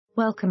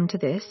Welcome to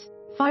this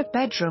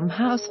 5-bedroom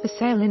house for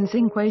sale in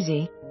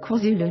Zinkwazi,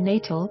 KwaZulu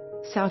Natal,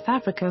 South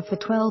Africa for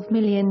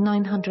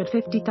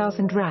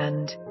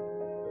R12,950,000.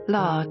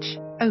 Large,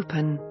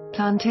 open,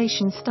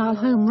 plantation-style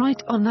home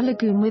right on the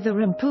lagoon with a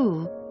rim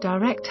pool,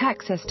 direct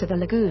access to the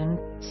lagoon,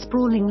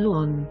 sprawling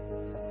lawn.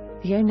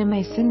 The owner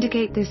may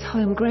syndicate this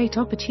home. Great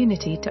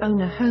opportunity to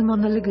own a home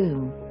on the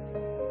lagoon.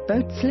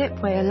 Boat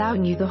slipway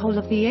allowing you the whole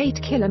of the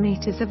 8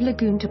 kilometers of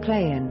lagoon to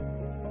play in.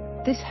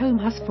 This home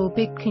has 4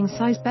 big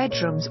king-size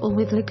bedrooms, all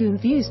with lagoon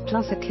views,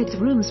 plus a kids'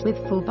 rooms with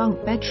 4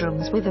 bunk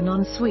bedrooms with an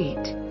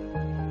ensuite.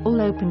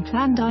 All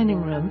open-plan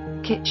dining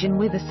room, kitchen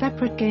with a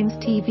separate games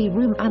TV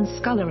room and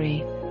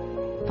scullery.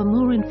 For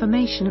more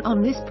information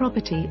on this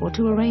property or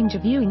to arrange a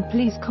viewing,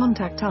 please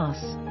contact us.